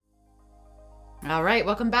All right,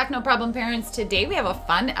 welcome back, No Problem Parents. Today we have a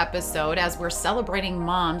fun episode as we're celebrating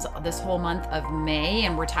moms this whole month of May,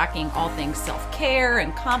 and we're talking all things self-care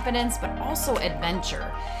and confidence, but also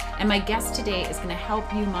adventure. And my guest today is going to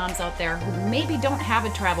help you moms out there who maybe don't have a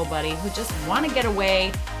travel buddy, who just want to get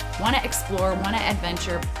away, want to explore, want to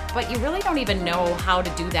adventure, but you really don't even know how to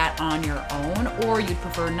do that on your own, or you'd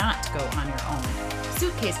prefer not to go on your own.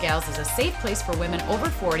 Suitcase Gals is a safe place for women over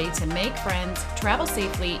 40 to make friends, travel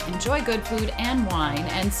safely, enjoy good food and wine,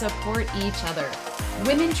 and support each other.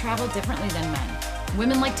 Women travel differently than men.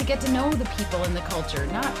 Women like to get to know the people in the culture,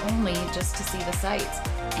 not only just to see the sights.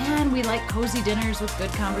 And we like cozy dinners with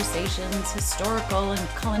good conversations, historical and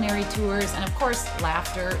culinary tours, and of course,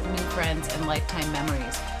 laughter, new friends, and lifetime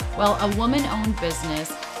memories. Well, a woman-owned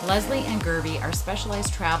business, Leslie and Gurvy are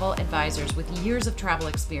specialized travel advisors with years of travel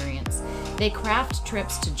experience. They craft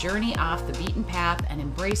trips to journey off the beaten path and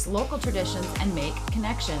embrace local traditions and make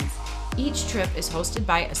connections. Each trip is hosted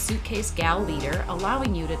by a Suitcase Gal leader,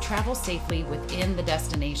 allowing you to travel safely within the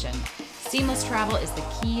destination. Seamless travel is the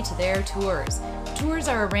key to their tours. Tours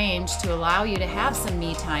are arranged to allow you to have some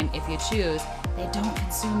me time if you choose. They don't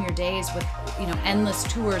consume your days with, endless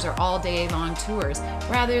tours or all day long tours.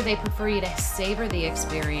 Rather, they prefer you to savor the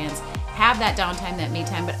experience, have that downtime, that me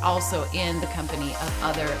time, but also in the company of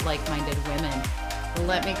other like-minded women.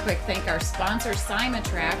 Let me quick thank our sponsor,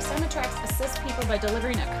 Simatrax. Simatrax assists people by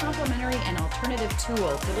delivering a complementary and alternative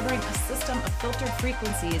tool, delivering a system of filtered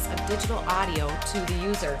frequencies of digital audio to the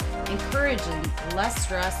user, encouraging less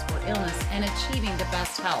stress or illness and achieving the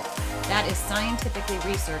best health. That is scientifically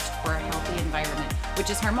researched for a healthy environment, which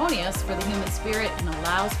is harmonious for the human spirit and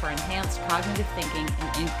allows for enhanced cognitive thinking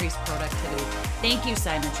and increased productivity. Thank you,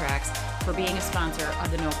 Simatrax, for being a sponsor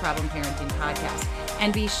of the No Problem Parenting podcast.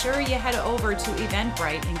 And be sure you head over to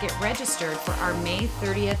Eventbrite and get registered for our May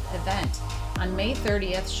 30th event. On May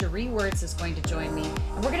 30th, Cherie Wirtz is going to join me,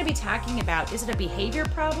 and we're going to be talking about, is it a behavior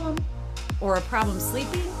problem or a problem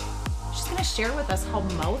sleeping? She's going to share with us how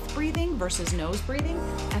mouth breathing versus nose breathing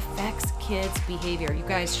affects kids' behavior. You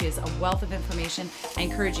guys, she is a wealth of information. I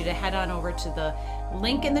encourage you to head on over to the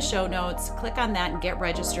link in the show notes, click on that and get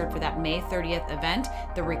registered for that May 30th event.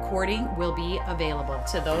 The recording will be available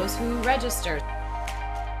to those who register.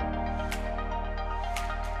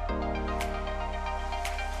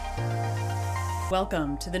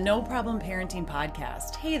 Welcome to the No Problem Parenting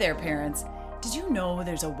podcast. Hey there, parents. Did you know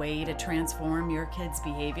there's a way to transform your kids'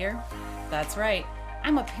 behavior? That's right.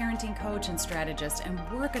 I'm a parenting coach and strategist, and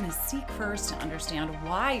we're going to seek first to understand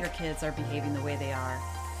why your kids are behaving the way they are,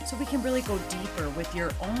 so we can really go deeper with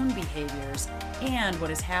your own behaviors and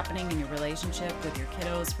what is happening in your relationship with your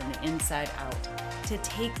kiddos from the inside out, to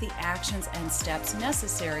take the actions and steps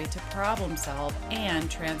necessary to problem solve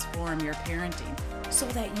and transform your parenting, so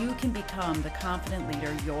that you can become the confident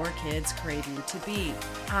leader your kids crave you to be.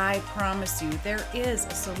 I promise you, there is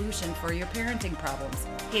a solution for your parenting problems.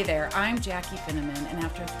 Hey there, I'm Jackie Finneman, and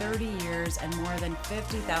after 30 years and more than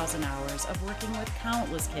 50,000 hours of working with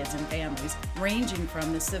countless kids and families, ranging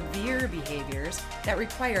from the severe behaviors that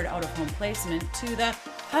required out-of-home placement to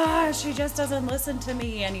the, she just doesn't listen to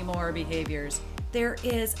me anymore behaviors, there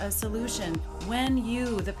is a solution. When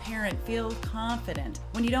you, the parent, feel confident,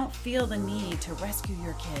 when you don't feel the need to rescue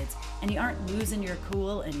your kids, and you aren't losing your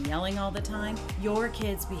cool and yelling all the time, your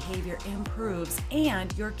kids' behavior improves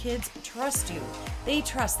and your kids trust you. They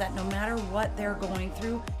trust that no matter what they're going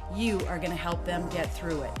through, you are going to help them get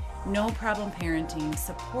through it. No Problem Parenting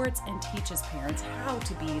supports and teaches parents how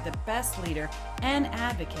to be the best leader and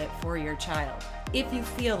advocate for your child. If you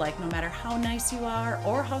feel like no matter how nice you are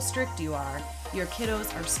or how strict you are, your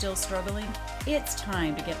kiddos are still struggling, it's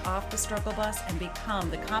time to get off the struggle bus and become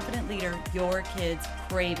the confident leader your kids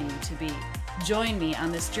crave you to be. Join me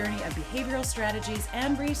on this journey of behavioral strategies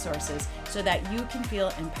and resources so that you can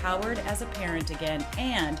feel empowered as a parent again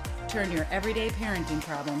and turn your everyday parenting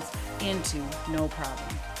problems into no problem.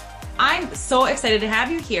 I'm so excited to have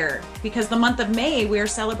you here because the month of May, we are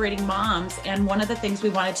celebrating moms. And one of the things we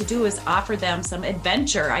wanted to do is offer them some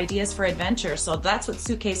adventure, ideas for adventure. So that's what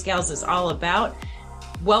Suitcase Gals is all about.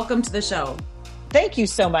 Welcome to the show. Thank you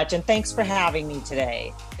so much. And thanks for having me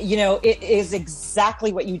today. It is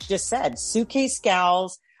exactly what you just said. Suitcase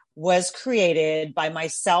Gals was created by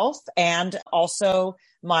myself and also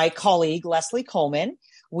my colleague, Leslie Coleman.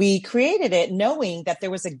 We created it knowing that there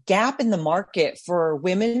was a gap in the market for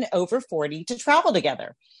women over 40 to travel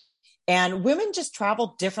together. And women just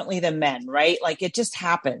travel differently than men, right? Like it just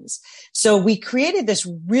happens. So we created this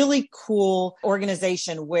really cool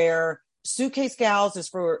organization where Suitcase Gals is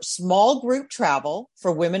for small group travel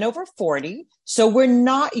for women over 40. So we're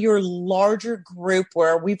not your larger group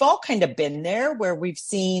where we've all kind of been there, where we've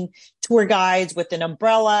seen tour guides with an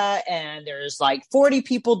umbrella and there's like 40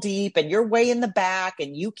 people deep and you're way in the back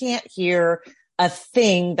and you can't hear a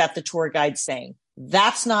thing that the tour guide's saying.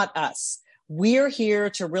 That's not us. We're here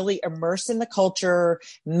to really immerse in the culture,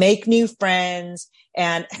 make new friends,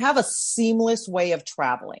 and have a seamless way of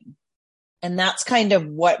traveling. And that's kind of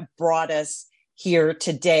what brought us here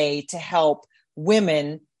today, to help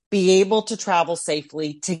women be able to travel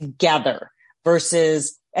safely together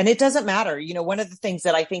versus, and it doesn't matter. You know, one of the things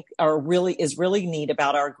that I think is really neat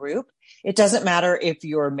about our group, it doesn't matter if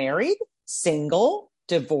you're married, single,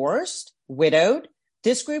 divorced, widowed.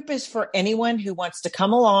 This group is for anyone who wants to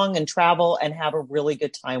come along and travel and have a really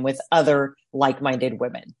good time with other like-minded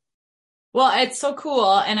women. Well, it's so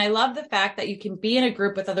cool. And I love the fact that you can be in a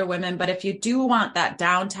group with other women, but if you do want that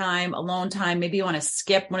downtime, alone time, maybe you want to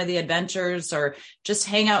skip one of the adventures or just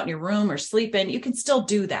hang out in your room or sleep in, you can still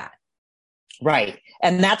do that. Right.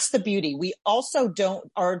 And that's the beauty. We also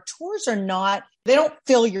our tours they don't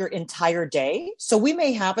fill your entire day. So we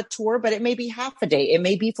may have a tour, but it may be half a day. It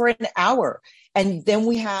may be for an hour. And then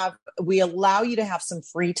we allow you to have some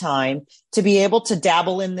free time to be able to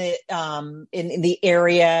dabble in the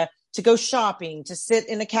area, to go shopping, to sit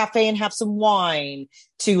in a cafe and have some wine,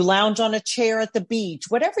 to lounge on a chair at the beach,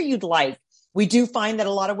 whatever you'd like. We do find that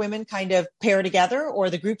a lot of women kind of pair together or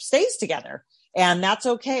the group stays together. And that's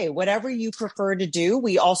okay. Whatever you prefer to do.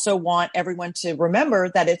 We also want everyone to remember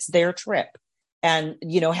that it's their trip. And,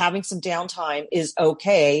 you know, having some downtime is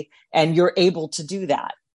okay. And you're able to do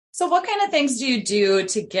that. So what kind of things do you do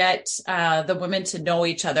to get the women to know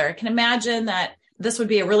each other? I can imagine that this would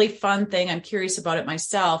be a really fun thing. I'm curious about it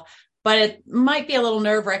myself, but it might be a little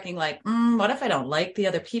nerve-wracking. Like, what if I don't like the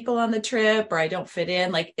other people on the trip or I don't fit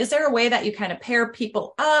in? Like, is there a way that you kind of pair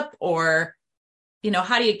people up, or, you know,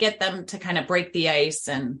 how do you get them to kind of break the ice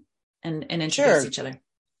and introduce each other?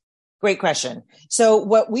 Great question. So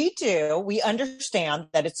what we do, we understand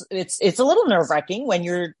that it's a little nerve-wracking when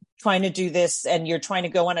you're trying to do this and you're trying to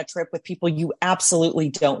go on a trip with people you absolutely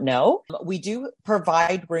don't know. We do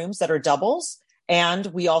provide rooms that are doubles, and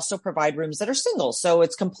we also provide rooms that are singles. So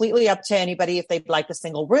it's completely up to anybody if they'd like a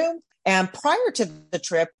single room. And prior to the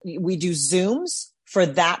trip, we do Zooms for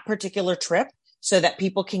that particular trip so that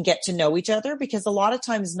people can get to know each other, because a lot of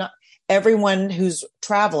times not everyone who's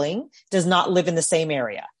traveling does not live in the same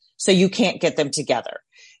area. So you can't get them together.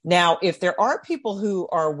 Now, if there are people who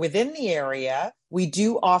are within the area, we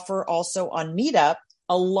do offer also on Meetup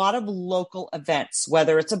a lot of local events,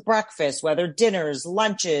 whether it's a breakfast, whether dinners,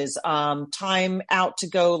 lunches, time out to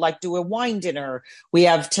go like do a wine dinner. We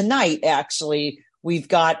have tonight, actually, we've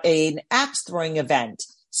got an axe throwing event.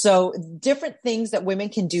 So different things that women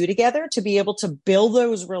can do together to be able to build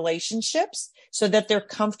those relationships so that they're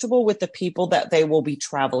comfortable with the people that they will be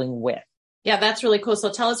traveling with. Yeah, that's really cool.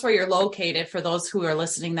 So tell us where you're located for those who are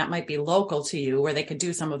listening that might be local to you, where they could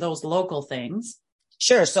do some of those local things.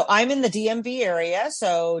 Sure. So I'm in the DMV area.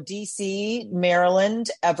 So DC, Maryland,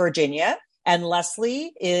 Virginia, and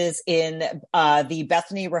Leslie is in the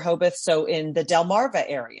Bethany, Rehoboth. So in the Delmarva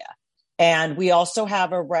area. And we also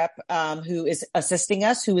have a rep who is assisting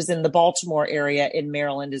us, who is in the Baltimore area in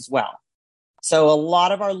Maryland as well. So a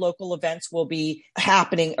lot of our local events will be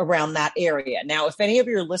happening around that area. Now, if any of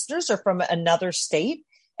your listeners are from another state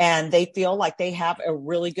and they feel like they have a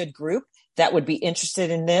really good group that would be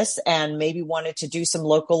interested in this and maybe wanted to do some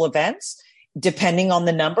local events, depending on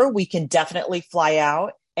the number, we can definitely fly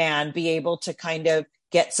out and be able to kind of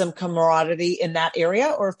get some camaraderie in that area,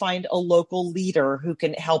 or find a local leader who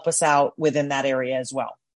can help us out within that area as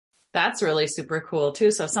well. That's really super cool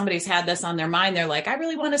too. So if somebody's had this on their mind, they're like, I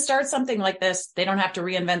really want to start something like this. They don't have to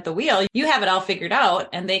reinvent the wheel. You have it all figured out,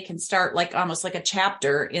 and they can start like almost like a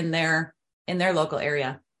chapter in their local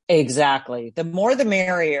area. Exactly. The more the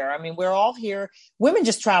merrier. I mean, we're all here. Women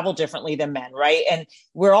just travel differently than men, right? And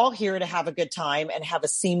we're all here to have a good time and have a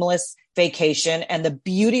seamless vacation. And the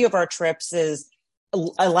beauty of our trips is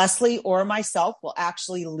Leslie or myself will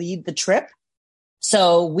actually lead the trip.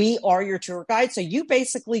 So we are your tour guide. So you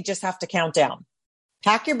basically just have to count down,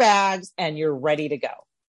 pack your bags, and you're ready to go.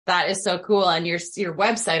 That is so cool. And your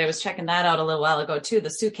website, I was checking that out a little while ago too. The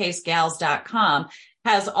suitcasegals.com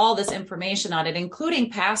has all this information on it, including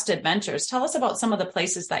past adventures. Tell us about some of the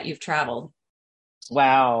places that you've traveled.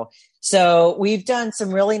 Wow. So we've done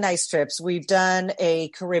some really nice trips. We've done a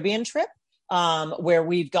Caribbean trip where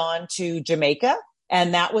we've gone to Jamaica.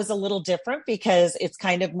 And that was a little different because it's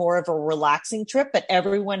kind of more of a relaxing trip, but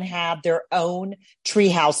everyone had their own tree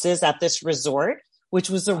houses at this resort which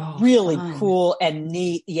was a Oh, really fun. cool and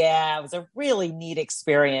neat. Yeah, it was a really neat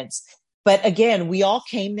experience. But again, we all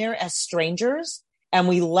came there as strangers and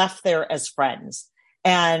we left there as friends.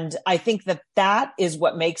 And I think that that is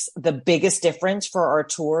what makes the biggest difference for our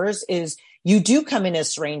tours is you do come in as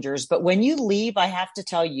strangers, but when you leave, I have to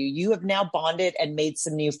tell you, you have now bonded and made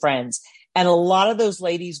some new friends. And a lot of those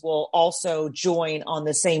ladies will also join on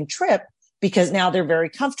the same trip because now they're very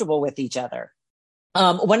comfortable with each other.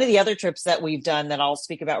 One of the other trips that we've done that I'll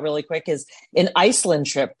speak about really quick is an Iceland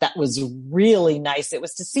trip that was really nice. It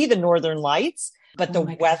was to see the Northern Lights, but the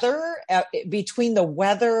weather, between the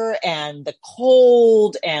weather and the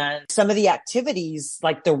cold and some of the activities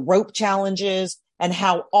like the rope challenges and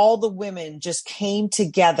how all the women just came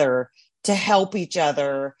together to help each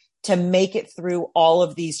other to make it through all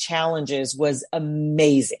of these challenges was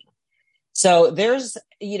amazing. So there's,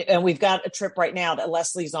 and we've got a trip right now that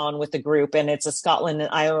Leslie's on with the group, and it's a Scotland and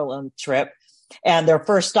Ireland trip. And their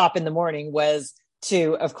first stop in the morning was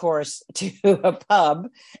of course, to a pub.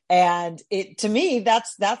 And to me,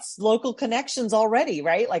 that's local connections already,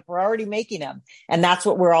 right? Like we're already making them. And that's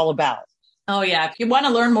what we're all about. Oh yeah. If you want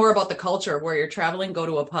to learn more about the culture where you're traveling, go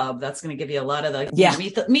to a pub. That's going to give you a lot of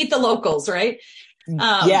meet the locals, right?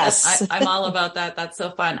 Yes. I'm all about that. That's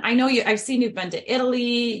so fun. I know I've seen you've been to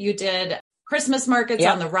Italy. You did Christmas markets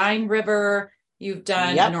on the Rhine River. You've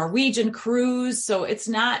done a Norwegian cruise. So it's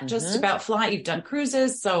not just about flying. You've done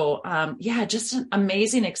cruises. So, just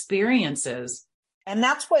amazing experiences. And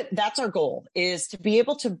that's our goal is to be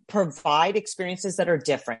able to provide experiences that are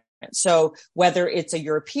different. So whether it's a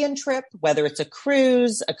European trip, whether it's a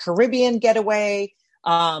cruise, a Caribbean getaway,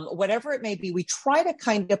 whatever it may be, we try to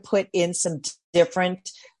kind of put in some different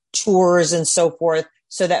tours and so forth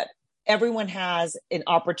so that everyone has an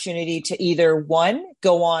opportunity to either one,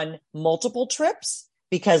 go on multiple trips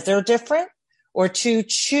because they're different, or two,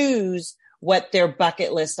 choose what their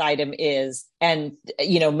bucket list item is and,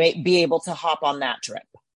 be able to hop on that trip.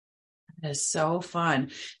 That is so fun.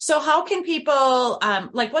 So how can people,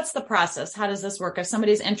 what's the process? How does this work? If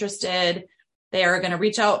somebody's interested, they are going to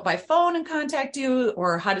reach out by phone and contact you,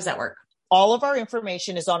 or how does that work? All of our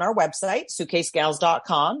information is on our website,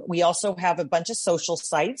 suitcasegals.com. We also have a bunch of social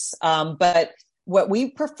sites. But what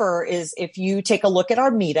we prefer is if you take a look at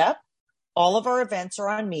our Meetup, all of our events are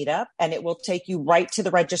on Meetup, and it will take you right to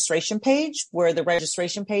the registration page, where the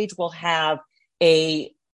registration page will have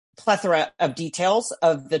a plethora of details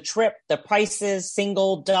of the trip, the prices,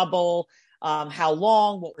 single, double, how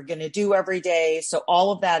long, what we're going to do every day. So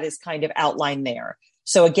all of that is kind of outlined there.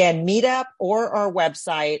 So again, Meetup or our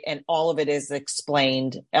website, and all of it is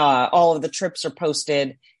explained. All of the trips are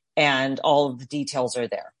posted and all of the details are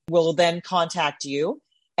there. We'll then contact you.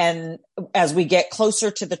 And as we get closer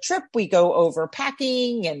to the trip, we go over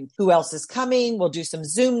packing and who else is coming. We'll do some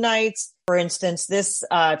Zoom nights. For instance, this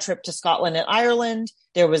trip to Scotland and Ireland,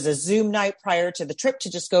 there was a Zoom night prior to the trip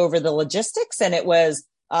to just go over the logistics. And it was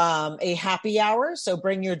a happy hour. So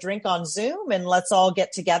bring your drink on Zoom and let's all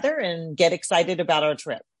get together and get excited about our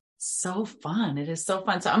trip. So fun. It is so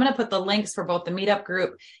fun. So I'm going to put the links for both the Meetup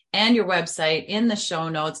group and your website in the show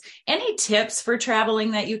notes. Any tips for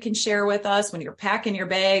traveling that you can share with us when you're packing your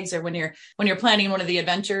bags or when you're planning one of the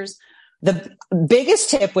adventures? The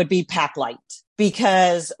biggest tip would be pack light,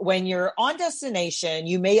 because when you're on destination,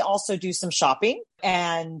 you may also do some shopping.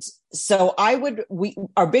 And so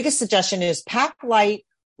our biggest suggestion is pack light,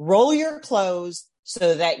 roll your clothes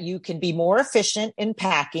so that you can be more efficient in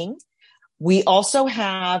packing. We also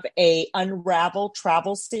have a Unravel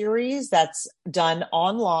travel series that's done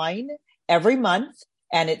online every month,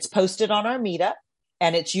 and it's posted on our Meetup.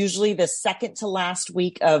 And it's usually the second to last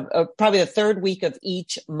week of probably the third week of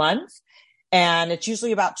each month. And it's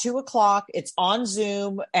usually about 2:00. It's on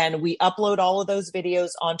Zoom, and we upload all of those videos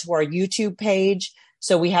onto our YouTube page.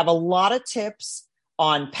 So we have a lot of tips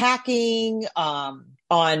on packing,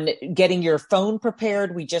 on getting your phone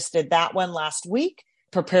prepared. We just did that one last week.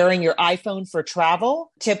 Preparing your iPhone for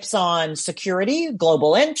travel, tips on security,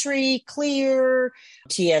 global entry, clear,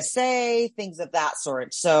 TSA, things of that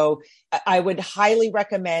sort. So I would highly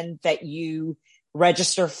recommend that you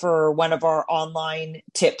register for one of our online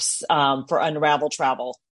tips for Unravel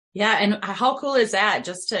travel. Yeah. And how cool is that?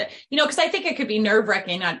 Just to, because I think it could be nerve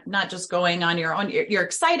wracking, not just going on your own. You're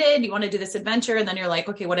excited. You want to do this adventure. And then you're like,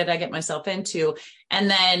 okay, what did I get myself into? And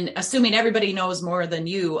then assuming everybody knows more than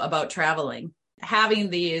you about traveling. Having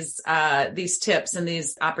these tips and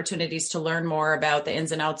these opportunities to learn more about the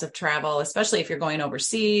ins and outs of travel, especially if you're going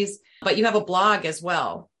overseas. But you have a blog as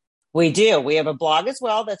well. We do. We have a blog as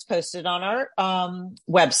well that's posted on our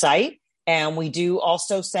website. And we do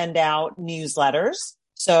also send out newsletters.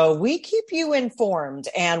 So we keep you informed,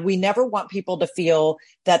 and we never want people to feel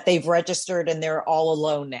that they've registered and they're all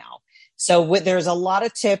alone now. So there's a lot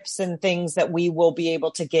of tips and things that we will be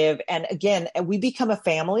able to give. And again, we become a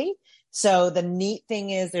family. So the neat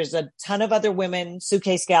thing is there's a ton of other women,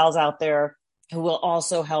 Suitcase gals out there who will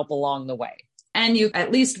also help along the way. And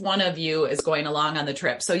at least one of you is going along on the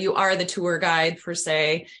trip. So you are the tour guide per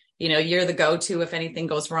se. You're the go-to if anything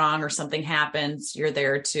goes wrong or something happens. You're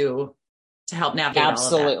there to help navigate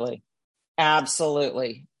Absolutely. all of that.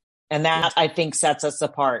 Absolutely. And that I think sets us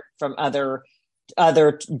apart from other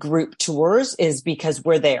group tours, is because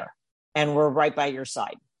we're there and we're right by your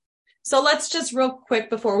side. So let's just real quick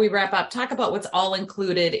before we wrap up, talk about what's all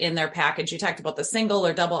included in their package. You talked about the single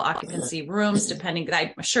or double occupancy rooms, depending,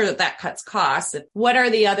 I'm sure that cuts costs. What are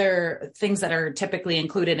the other things that are typically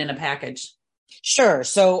included in a package? Sure.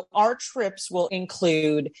 So our trips will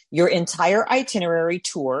include your entire itinerary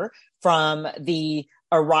tour from the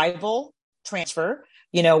arrival, transfer,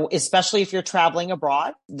 especially if you're traveling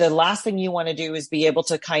abroad. The last thing you want to do is be able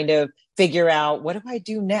to kind of figure out, what do I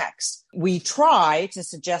do next? We try to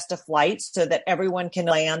suggest a flight so that everyone can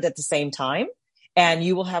land at the same time. And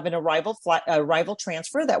you will have an arrival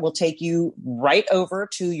transfer that will take you right over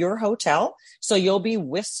to your hotel. So you'll be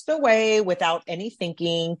whisked away without any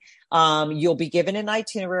thinking. You'll be given an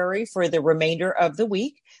itinerary for the remainder of the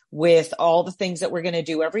week with all the things that we're going to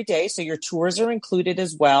do every day. So your tours are included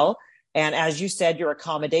as well. And as you said, your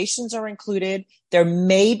accommodations are included. There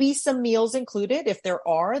may be some meals included. If there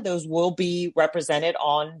are, those will be represented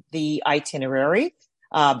on the itinerary.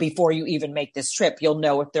 Before you even make this trip, you'll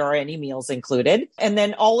know if there are any meals included. And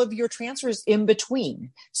then all of your transfers in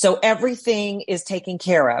between. So everything is taken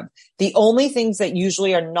care of. The only things that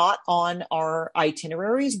usually are not on our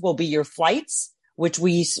itineraries will be your flights, which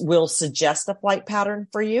we will suggest a flight pattern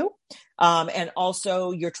for you. And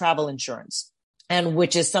also your travel insurance, and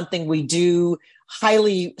which is something we do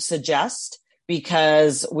highly suggest,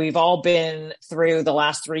 because we've all been through the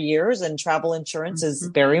last 3 years and travel insurance is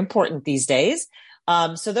very important these days.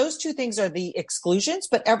 So those two things are the exclusions,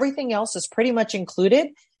 but everything else is pretty much included.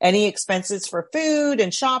 Any expenses for food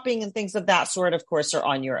and shopping and things of that sort, of course, are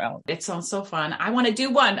on your own. It sounds so fun. I want to do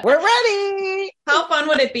one. We're ready. How fun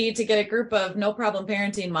would it be to get a group of No Problem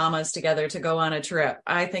Parenting mamas together to go on a trip?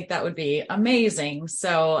 I think that would be amazing.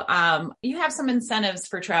 So you have some incentives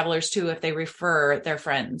for travelers too, if they refer their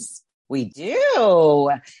friends. We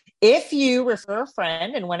do. If you refer a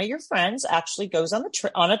friend and one of your friends actually goes on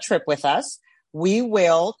a trip with us, we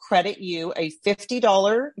will credit you a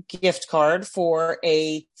 $50 gift card for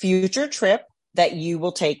a future trip that you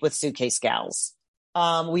will take with Suitcase Gals.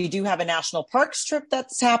 We do have a national parks trip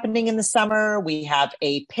that's happening in the summer. We have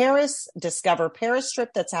a Discover Paris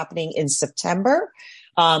trip that's happening in September.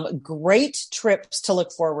 Great trips to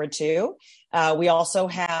look forward to. We also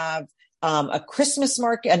have another Christmas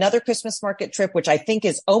market trip, which I think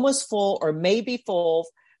is almost full or may be full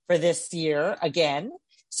for this year again.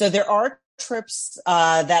 So there are trips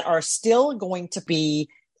that are still going to be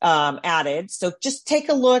added. So just take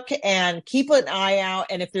a look and keep an eye out.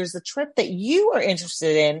 And if there's a trip that you are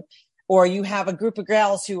interested in, or you have a group of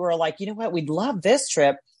gals who are like, you know what, we'd love this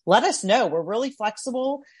trip, let us know. We're really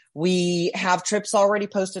flexible. We have trips already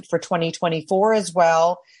posted for 2024 as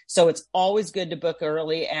well. So it's always good to book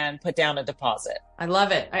early and put down a deposit. I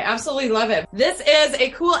love it. I absolutely love it. This is a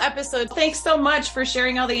cool episode. Thanks so much for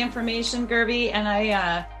sharing all the information, Gurvy. And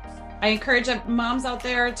I encourage moms out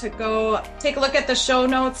there to go take a look at the show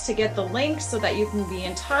notes to get the links so that you can be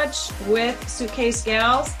in touch with Suitcase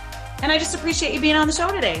Gals. And I just appreciate you being on the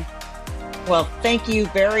show today. Well, thank you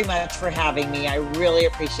very much for having me. I really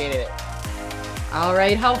appreciated it. All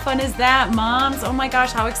right. How fun is that, moms? Oh my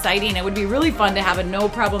gosh, how exciting. It would be really fun to have a No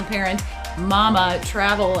Problem Parent mama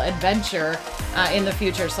travel adventure in the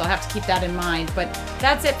future. So I'll have to keep that in mind. But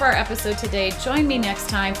that's it for our episode today. Join me next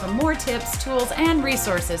time for more tips, tools, and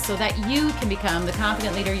resources so that you can become the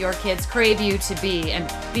confident leader your kids crave you to be. And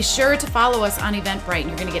be sure to follow us on Eventbrite. And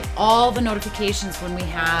you're going to get all the notifications when we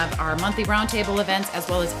have our monthly roundtable events, as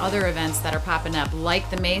well as other events that are popping up, like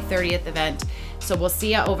the May 30th event. So we'll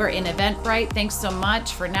see you over in Eventbrite. Thanks so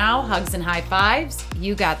much. For now, hugs and high fives.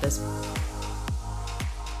 You got this.